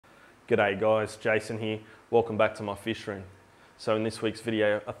G'day guys, Jason here. Welcome back to my fish room. So in this week's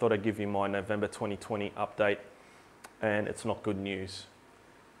video, I thought I'd give you my November 2020 update, and it's not good news.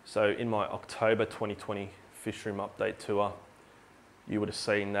 So in my October 2020 fish room update tour, you would have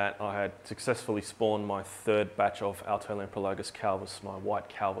seen that I had successfully spawned my third batch of Altolamprologus calvus, my white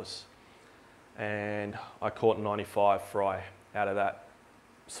calvus. And I caught 95 fry out of that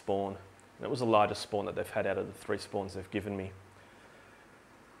spawn. And it was the largest spawn that they've had out of the 3 spawns they've given me.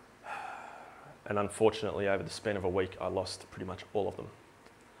 And unfortunately, over the span of a week, I lost pretty much all of them.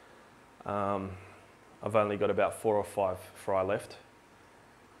 I've only got about 4 or 5 fry left,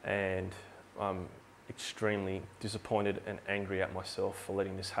 and I'm extremely disappointed and angry at myself for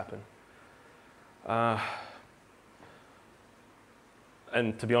letting this happen. And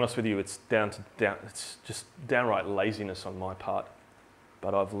to be honest with you, it's it's just downright laziness on my part.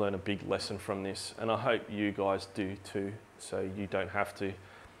 But I've learned a big lesson from this, and I hope you guys do too, so you don't have to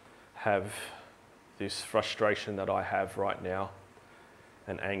have this frustration that I have right now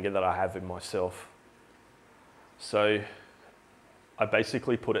and anger that I have in myself. So I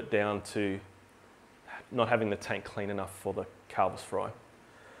basically put it down to not having the tank clean enough for the calvus fry.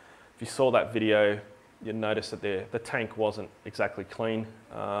 If you saw that video, you'd notice that the tank wasn't exactly clean,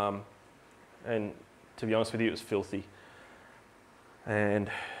 and to be honest with you, it was filthy. And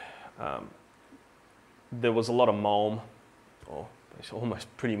there was a lot of mulm, or it's almost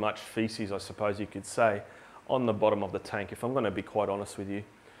pretty much feces, I suppose you could say, on the bottom of the tank. If I'm going to be quite honest with you,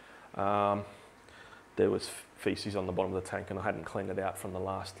 there was feces on the bottom of the tank, and I hadn't cleaned it out from the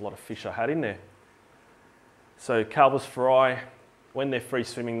last lot of fish I had in there. So calvus fry, when they're free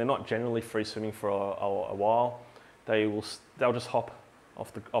swimming, they're not generally free swimming for a while. They'll just hop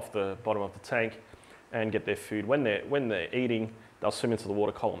off the bottom of the tank and get their food. When they're eating, they'll swim into the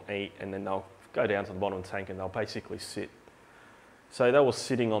water column, eat, and then they'll go down to the bottom of the tank and they'll basically sit. So they were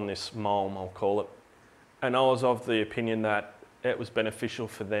sitting on this mulm, I'll call it, and I was of the opinion that it was beneficial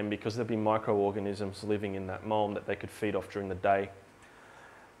for them because there'd be microorganisms living in that mulm that they could feed off during the day,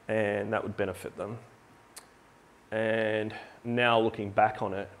 and that would benefit them. And now looking back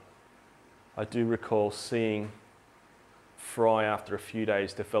on it, I do recall seeing fry after a few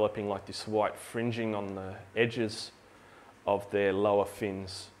days developing like this white fringing on the edges of their lower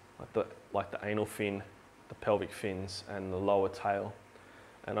fins, like the anal fin, the pelvic fins, and the lower tail.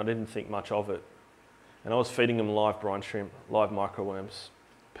 And I didn't think much of it. And I was feeding them live brine shrimp, live microworms,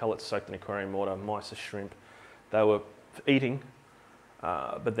 pellets soaked in aquarium water, mice shrimp. They were eating,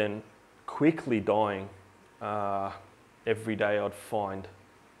 but then quickly dying. Every day I'd find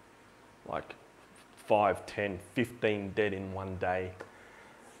like 5, 10, 15 dead in one day.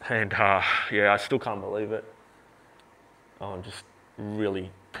 And yeah, I still can't believe it. I'm just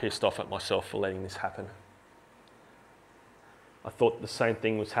really pissed off at myself for letting this happen. I thought the same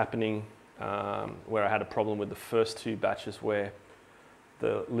thing was happening where I had a problem with the first 2 batches where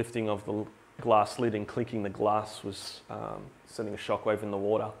the lifting of the glass lid and clinking the glass was sending a shockwave in the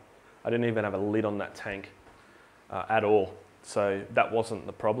water. I didn't even have a lid on that tank at all, so that wasn't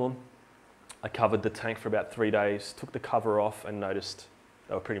the problem. I covered the tank for about 3 days, took the cover off and noticed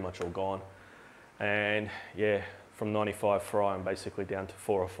they were pretty much all gone. And yeah, from 95 fry, I'm basically down to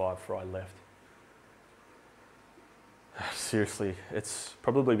 4 or 5 fry left. Seriously, it's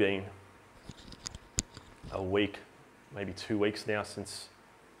probably been a week, maybe 2 weeks now since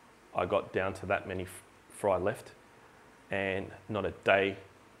I got down to that many fry left, and not a day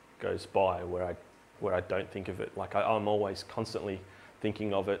goes by where I don't think of it. Like I'm always constantly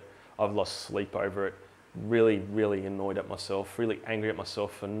thinking of it. I've lost sleep over it. Really, really annoyed at myself, really angry at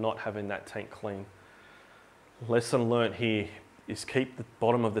myself for not having that tank clean. Lesson learnt here is keep the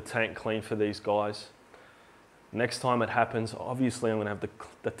bottom of the tank clean for these guys. Next time it happens, obviously I'm going to have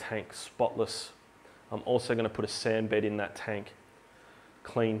the tank spotless. I'm also going to put a sand bed in that tank,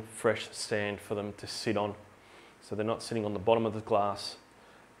 clean, fresh sand for them to sit on, so they're not sitting on the bottom of the glass,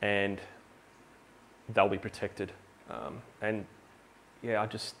 and they'll be protected. And yeah, I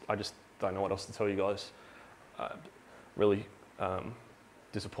just don't know what else to tell you guys. Really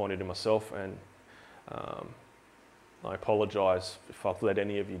disappointed in myself, and I apologise if I've let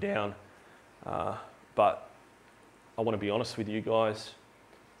any of you down, but I want to be honest with you guys.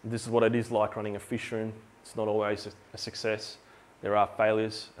 This is what it is like running a fish room. It's not always a success. There are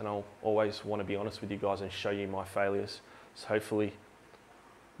failures, and I'll always want to be honest with you guys and show you my failures. So hopefully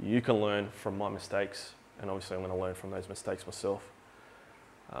you can learn from my mistakes, and obviously I'm going to learn from those mistakes myself.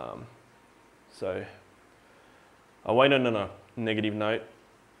 So I went on a negative note.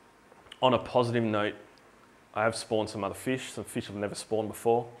 On a positive note, I have spawned some other fish, some fish I've never spawned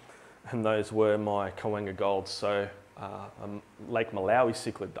before, and those were my Kawanga golds. So Lake Malawi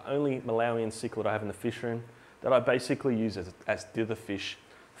cichlid, the only Malawian cichlid I have in the fish room that I basically use as dither fish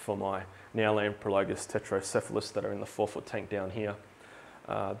for my Neolamprologus tetracephalus that are in the 4-foot tank down here.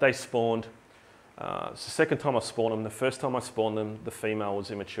 They spawned, it's the second time I spawned them. The first time I spawned them, the female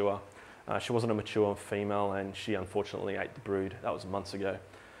was immature. She wasn't a mature female and she unfortunately ate the brood. That was months ago.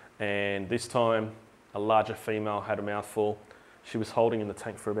 And this time, a larger female had a mouthful. She was holding in the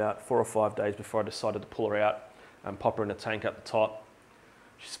tank for about 4 or 5 days before I decided to pull her out and pop her in the tank at the top.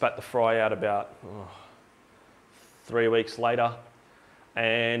 She spat the fry out about 3 weeks later,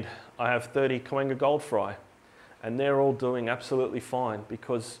 and I have 30 Coenga gold fry, and they're all doing absolutely fine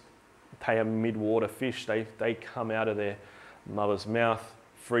because they are mid-water fish. They come out of their mother's mouth,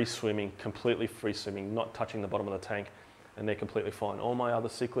 free swimming, completely free swimming, not touching the bottom of the tank, and they're completely fine. All my other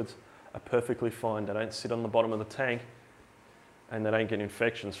cichlids are perfectly fine. They don't sit on the bottom of the tank, and they don't get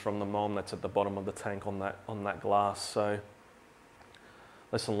infections from the mom that's at the bottom of the tank on that glass. So,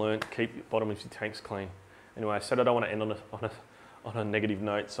 lesson learned, keep the bottom of your tanks clean. Anyway, I said I don't want to end on a negative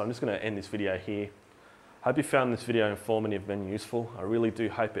note, so I'm just going to end this video here. Hope you found this video informative and useful. I really do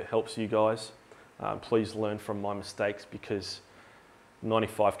hope it helps you guys. Please learn from my mistakes, because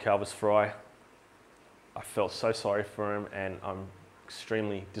 95 Calvus fry, I felt so sorry for him, and I'm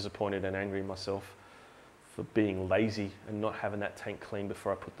extremely disappointed and angry myself for being lazy and not having that tank clean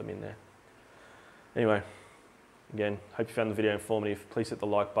before I put them in there. Anyway, again, hope you found the video informative. Please hit the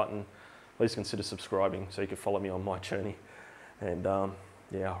like button. Please consider subscribing so you can follow me on my journey. And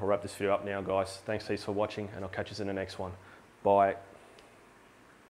yeah, I'll wrap this video up now, guys. Thanks heaps for watching, and I'll catch you in the next one. Bye.